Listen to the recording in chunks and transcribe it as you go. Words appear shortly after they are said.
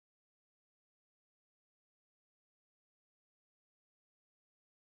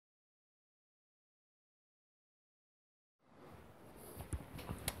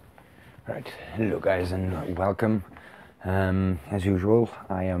Right, hello guys and welcome. As usual,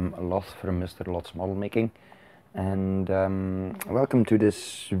 I am Lot from Mr. Lot's Model Making, and welcome to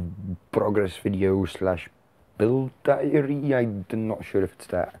this progress video slash build diary. I'm not sure if it's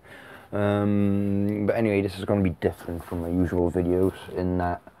that. But anyway, this is going to be different from my usual videos in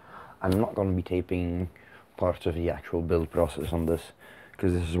that I'm not going to be taping parts of the actual build process on this,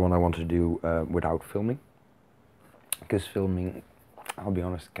 because this is one I want to do without filming. Because filming, I'll be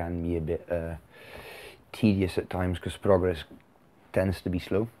honest, can be a bit tedious at times, because progress tends to be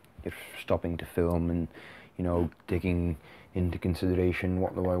slow. You're stopping to film and, you know, taking into consideration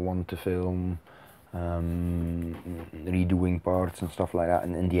what do I want to film, redoing parts and stuff like that,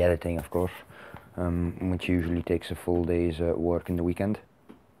 and the editing, of course, which usually takes a full day's work in the weekend.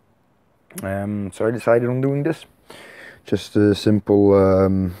 So I decided on doing this. Just a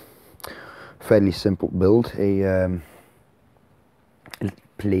simple, fairly simple build, a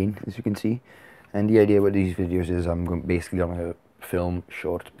plane, as you can see. And the idea with these videos is I'm basically gonna film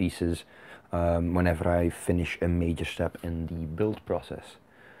short pieces whenever I finish a major step in the build process.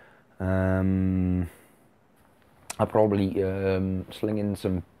 I'll probably sling in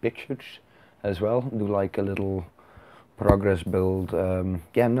some pictures as well, do like a little progress build.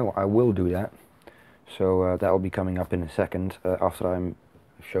 Yeah, no, I will do that. So that'll be coming up in a second, after I'm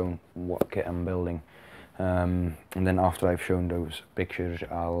shown what kit I'm building. And then after I've shown those pictures,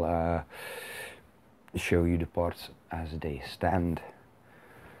 I'll show you the parts as they stand.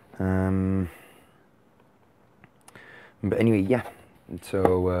 But anyway, yeah,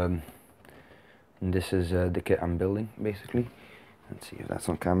 so this is the kit I'm building, basically. Let's see if that's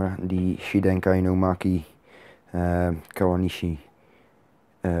on camera. The Shidenkai no Maki Kawanishi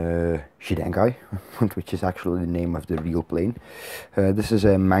Shidenkai, which is actually the name of the real plane. This is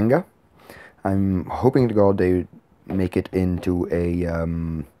a manga. I'm hoping to God they make it into a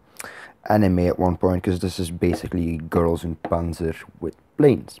anime at one point, because this is basically girls in Panzer with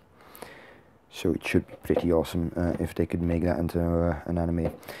planes. So it should be pretty awesome if they could make that into an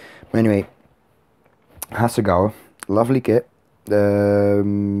anime. But anyway, Hasegawa, lovely kit.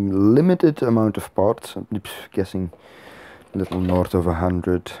 Limited amount of parts, I'm guessing a little north of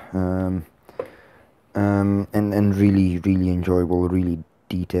 100. And really enjoyable, really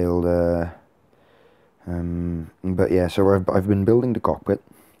detailed. But yeah, so I've been building the cockpit,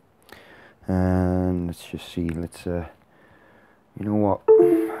 and let's just see. Let's you know what?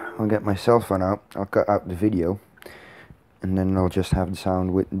 I'll get my cell phone out. I'll cut out the video, and then I'll just have the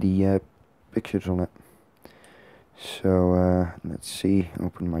sound with the pictures on it. So let's see.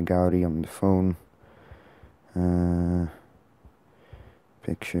 Open my gallery on the phone.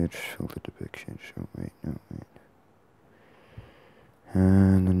 Pictures. Filter the pictures. Oh wait, no wait.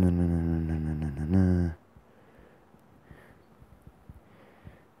 No.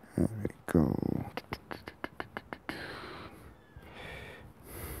 There we go.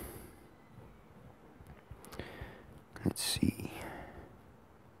 Let's see.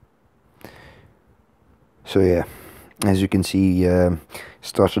 So yeah, as you can see,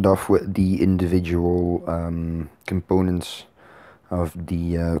 started off with the individual components of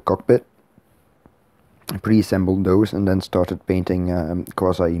the cockpit. Pre-assembled those and then started painting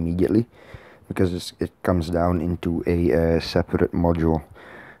quasi immediately, because it comes down into a separate module.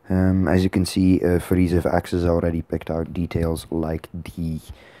 As you can see, Friese Axis already picked out details like the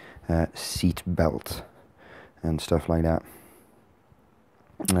seat belt and stuff like that.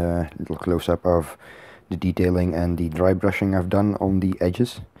 Little close-up of the detailing and the dry brushing I've done on the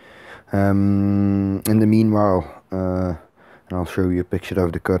edges. In the meanwhile, and I'll show you a picture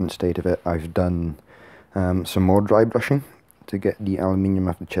of the current state of it, I've done some more dry brushing to get the aluminium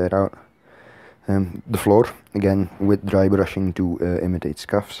of the chair out. The floor, again, with dry brushing to imitate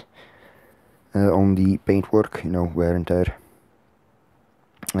scuffs. On the paintwork, you know, wear and tear.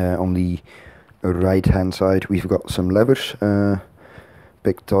 On the right hand side, we've got some levers.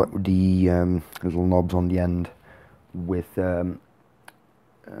 Picked up the little knobs on the end with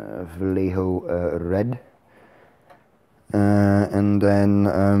Vallejo red. And then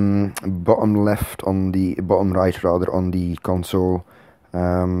bottom right on the console,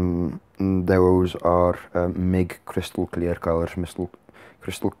 those are MIG crystal clear colors,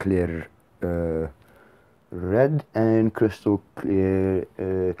 crystal clear red and crystal clear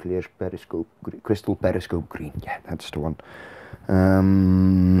crystal periscope green. Yeah, that's the one. I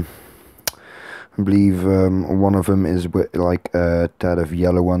believe one of them is with like a tad of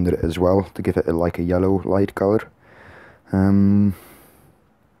yellow under it as well, to give it like a yellow light color. And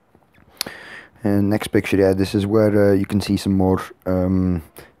next picture, yeah, this is where you can see some more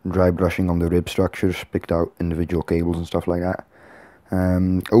dry brushing on the rib structures, picked out individual cables and stuff like that.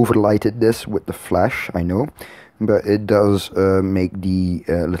 Overlighted this with the flash, I know, but it does make the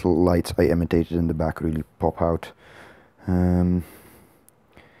little lights I imitated in the back really pop out.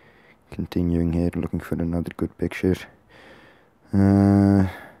 Continuing here, looking for another good picture. Let's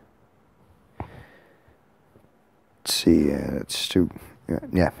see, it's two.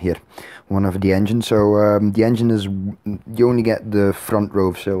 Yeah, here, one of the engines. So the engine is, you only get the front row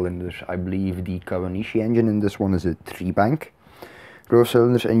of cylinders. I believe the Kawanishi engine in this one is a 3-bank row of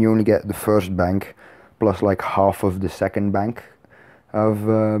cylinders, and you only get the first bank plus like half of the second bank of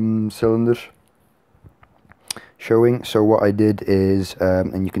cylinders showing. So what I did is,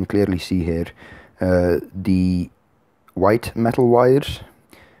 and you can clearly see here, the white metal wires,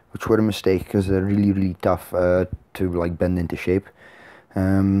 which were a mistake because they're really tough to like bend into shape,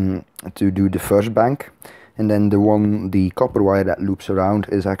 to do the first bank, and then the copper wire that loops around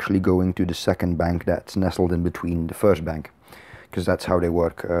is actually going to the second bank that's nestled in between the first bank, because that's how they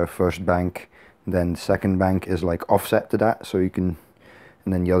work. First bank, then second bank is like offset to that, so you can,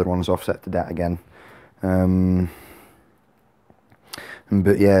 and then the other one is offset to that again.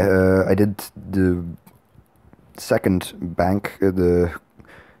 But yeah, I did the second bank, the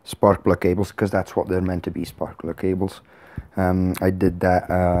spark plug cables, because that's what they're meant to be, spark plug cables. I did that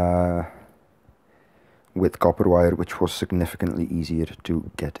with copper wire, which was significantly easier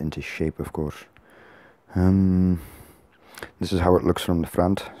to get into shape, of course. This is how it looks from the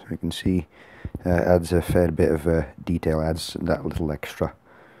front, so you can see adds a fair bit of detail, adds that little extra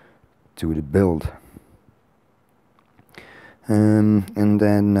to the build. And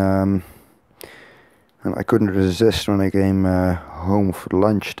then and I couldn't resist when I came home for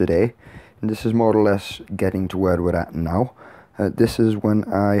lunch today, and this is more or less getting to where we're at now. This is when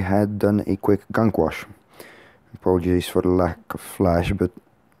I had done a quick gunk wash. Apologies for the lack of flash, but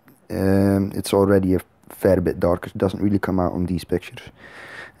it's already a fair bit dark. It doesn't really come out on these pictures.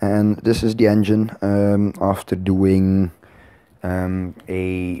 And this is the engine after doing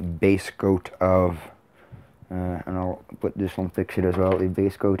a base coat of, and I'll put this on picture as well, a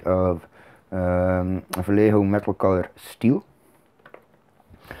base coat of Vallejo metal color steel.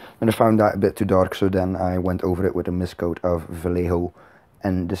 And I found that a bit too dark, so then I went over it with a mist coat of Vallejo,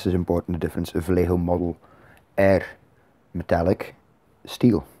 and this is important, the difference, Vallejo model air metallic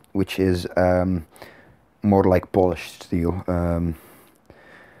steel, which is more like polished steel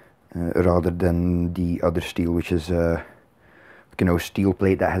rather than the other steel, which is steel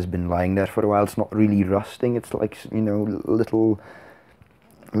plate that has been lying there for a while. It's not really rusting, it's like, little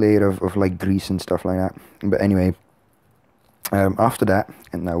layer of like grease and stuff like that. But anyway, after that,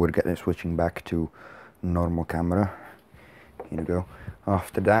 and now we're switching back to normal camera. Here we go.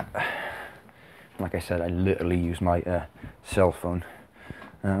 After that, like I said, I literally use my cell phone.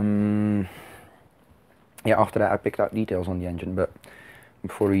 Yeah, after that I picked out details on the engine, but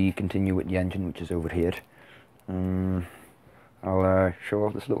before we continue with the engine, which is over here, I'll show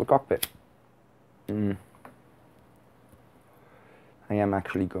off this little cockpit. I am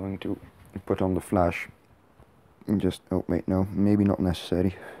actually going to put on the flash. Just, oh wait, no, maybe not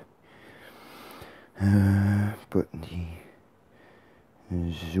necessary. Put the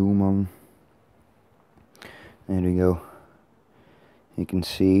zoom on. There we go. You can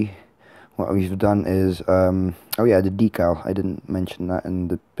see what we've done is, oh yeah, the decal. I didn't mention that in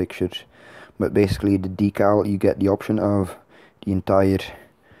the pictures, but basically the decal, you get the option of the entire,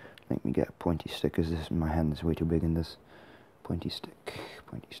 let me get a pointy stick, because this, my hand is way too big in this. Pointy stick.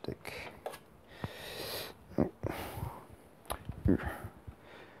 Oh.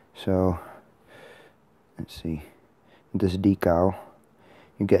 So, let's see, this decal,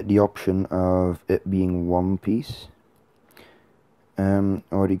 you get the option of it being one piece,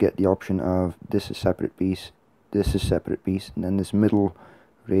 or you get the option of this is separate piece, this is separate piece, and then this middle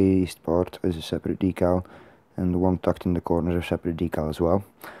raised part is a separate decal, and the one tucked in the corner is a separate decal as well.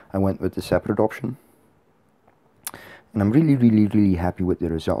 I went with the separate option, and I'm really happy with the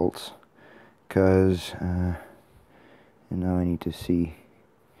results, because and now I need to see,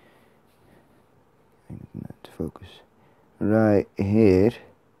 to focus right here.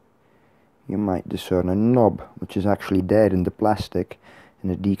 You might discern a knob, which is actually there in the plastic,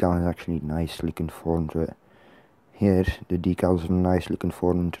 and the decal is actually nicely conformed to it. Here, the decals are nicely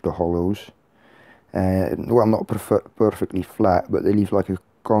conformed to the hollows. Well, not perfectly flat, but they leave like a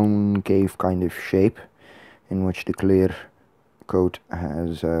concave kind of shape, in which the clear coat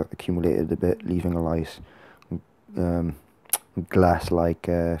has accumulated a bit, leaving a nice glass-like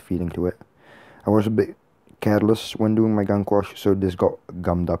feeling to it. I was a bit careless when doing my gunk wash, so this got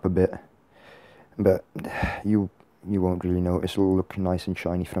gummed up a bit, but you won't really notice. It'll look nice and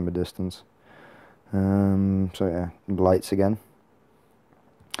shiny from a distance. So yeah, the lights again.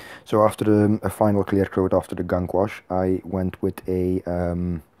 So after a final clear coat after the gunk wash, I went with a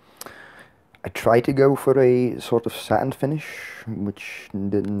I tried to go for a sort of satin finish, which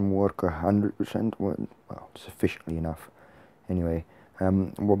didn't work 100%, well, sufficiently enough. Anyway,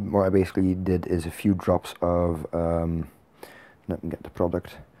 what I basically did is a few drops of, let me get the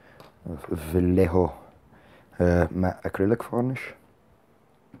product, of Vallejo matte acrylic varnish,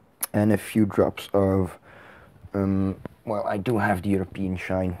 and a few drops of, well, I do have the European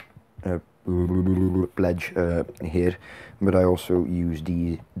Shine pledge here, but I also use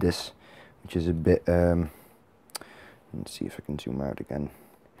this, which is a bit, let's see if I can zoom out again,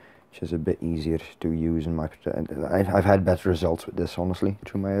 which is a bit easier to use in my, I've had better results with this, honestly,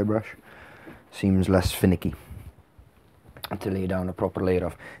 through my airbrush. Seems less finicky to lay down a proper layer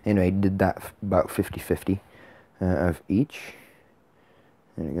of. Anyway, did that about 50-50 of each.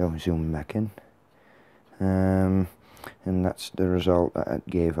 There we go, zoom back in. And that's the result that it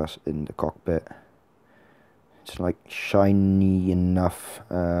gave us in the cockpit. It's like shiny enough,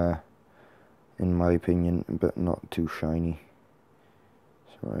 in my opinion, but not too shiny.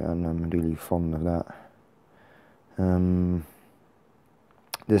 So I'm really fond of that.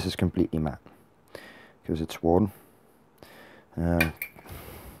 This is completely matte because it's worn.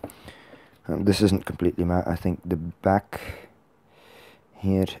 This isn't completely matte. I think the back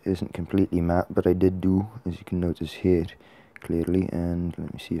here isn't completely matte, but I did do, as you can notice here clearly, and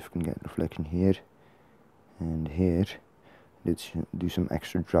let me see if I can get reflection here and here. Did do some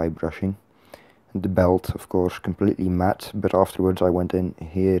extra dry brushing. And the belt, of course, completely matte, but afterwards I went in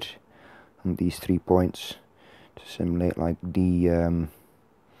here on these 3 points to simulate like the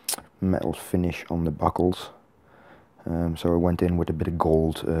metal finish on the buckles. So I went in with a bit of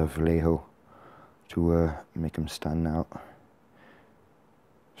gold Vallejo to make them stand out.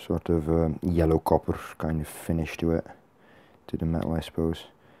 Sort of yellow copper kind of finish to it, to the metal, I suppose.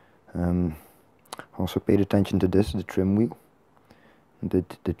 Also paid attention to this, the trim wheel.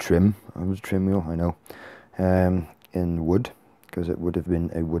 The trim of the trim wheel, I know, in wood, because it would have been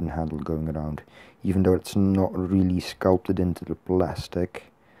a wooden handle going around. Even though it's not really sculpted into the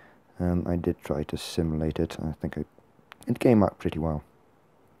plastic, I did try to simulate it, and I think it came out pretty well.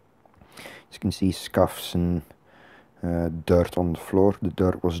 As you can see, scuffs and dirt on the floor. The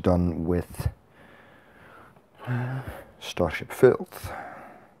dirt was done with Starship Filth.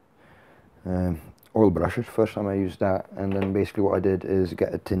 Oil brushes, first time I used that, and then basically what I did is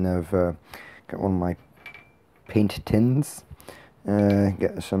get a tin of, get one of my paint tins,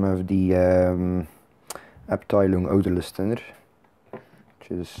 get some of the Abteilung odorless thinner, which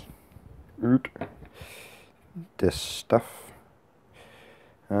is this stuff,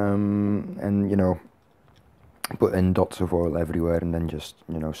 and you know, put in dots of oil everywhere, and then just,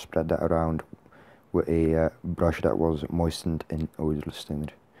 you know, spread that around with a brush that was moistened in odorless thinner.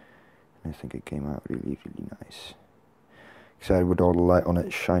 I think it came out really, really nice. Except with all the light on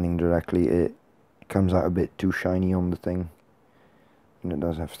it shining directly, it comes out a bit too shiny on the thing. And it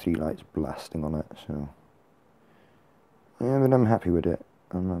does have 3 lights blasting on it, so... yeah, but I'm happy with it.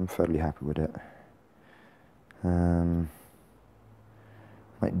 I'm fairly happy with it.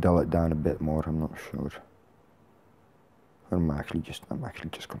 Might dull it down a bit more, I'm not sure. I'm actually just going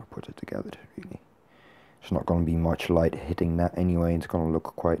to put it together, really. It's not going to be much light hitting that anyway, it's going to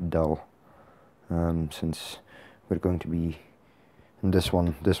look quite dull. Since we're going to be, and this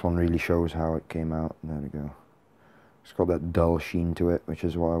one really shows how it came out. There we go. It's got that dull sheen to it, which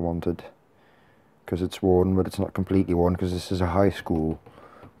is what I wanted. Because it's worn, but it's not completely worn, because this is a high school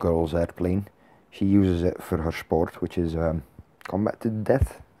girl's airplane. She uses it for her sport, which is combat to the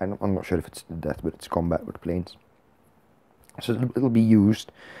death. I'm not sure if it's to the death, but it's combat with planes. So it'll be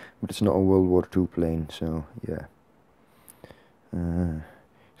used, but it's not a World War II plane, so yeah. As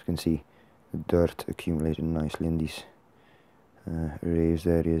you can see, the dirt accumulated nicely in these raised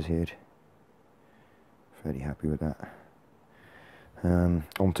areas here. Very happy with that.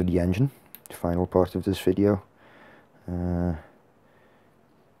 Onto the engine, the final part of this video. And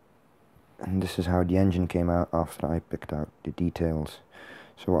this is how the engine came out after I picked out the details.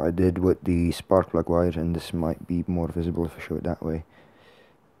 So what I did with the spark plug wire, and this might be more visible if I show it that way,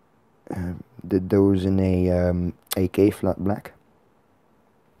 did those in a AK flat black.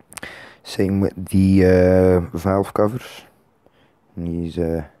 Same with the valve covers, these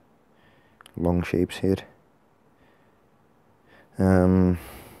long shapes here,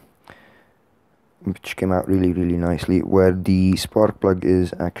 which came out really, really nicely. Where the spark plug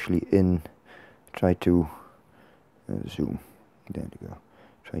is actually in, try to zoom, there we go,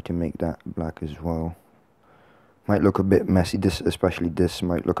 try to make that black as well. Might look a bit messy, especially this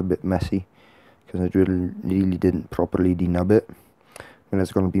might look a bit messy, because I really didn't properly denub it. but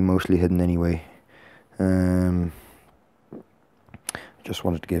it's going to be mostly hidden anyway. Just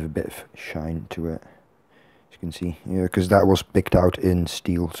wanted to give a bit of shine to it, as you can see. Yeah, because that was picked out in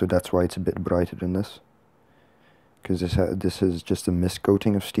steel, so that's why it's a bit brighter than this. Because this is just a mist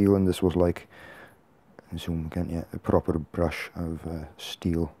coating of steel, and this was like, zoom again, yeah, a proper brush of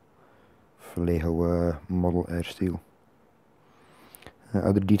steel. Vallejo model air steel.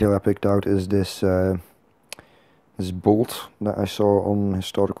 Other detail I picked out is this this bolt that I saw on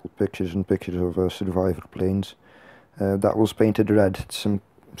historical pictures and pictures of survivor planes. That was painted red. It's some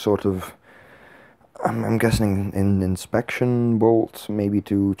sort of, I'm guessing, an inspection bolt, maybe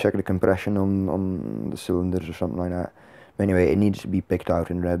to check the compression on the cylinders or something like that. But anyway, it needs to be picked out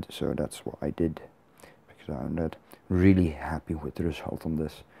in red, so that's what I did. Picked it out in red. Really happy with the result on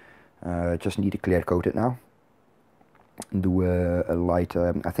this. Just need to clear coat it now. Do a light,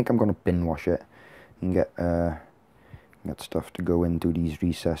 I think I'm going to pin wash it and get stuff to go into these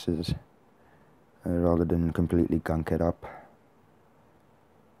recesses rather than completely gunk it up.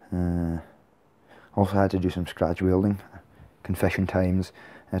 Also had to do some scratch building. Confession times.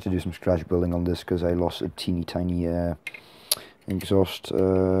 I had to do some scratch building on this because I lost a teeny tiny exhaust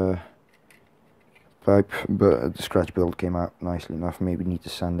pipe, but the scratch build came out nicely enough. Maybe need to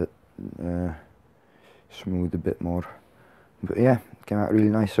sand it smooth a bit more. But yeah, it came out really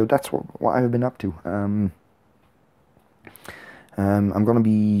nice. So that's what I've been up to. I'm gonna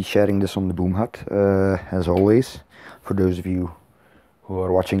be sharing this on the Boom Hut, as always. For those of you who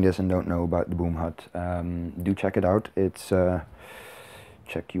are watching this and don't know about the Boom Hut, do check it out. It's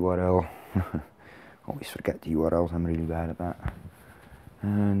check URL. Always forget the URLs. I'm really bad at that.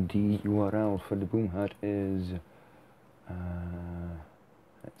 And the URL for the Boom Hut is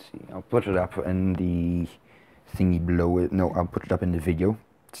let's see. I'll put it up in the thingy below it. No, I'll put it up in the video.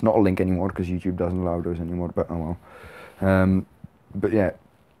 It's not a link anymore because YouTube doesn't allow those anymore. But oh well. But yeah,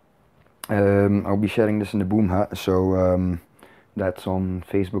 I'll be sharing this in the Boom Hut, so that's on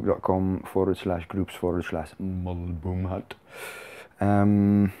facebook.com/groups/model-boom-hut.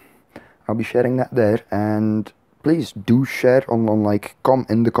 I'll be sharing that there, and please do share on like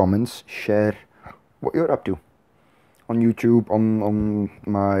in the comments, share what you're up to on YouTube, on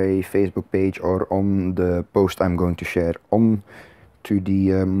my Facebook page, or on the post I'm going to share on to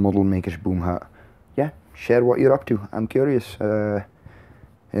the Model Makers Boom Hut. Yeah, share what you're up to. I'm curious.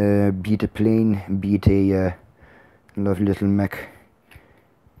 Be it a plane, be it a lovely little mech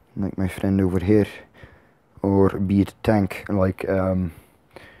like my friend over here, or be it a tank like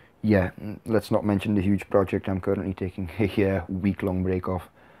yeah, let's not mention the huge project I'm currently taking a week-long break off.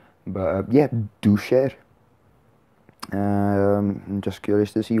 But yeah, do share. I'm just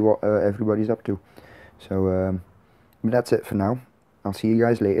curious to see what everybody's up to. So that's it for now. I'll see you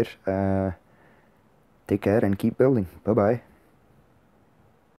guys later. Take care and keep building. Bye bye.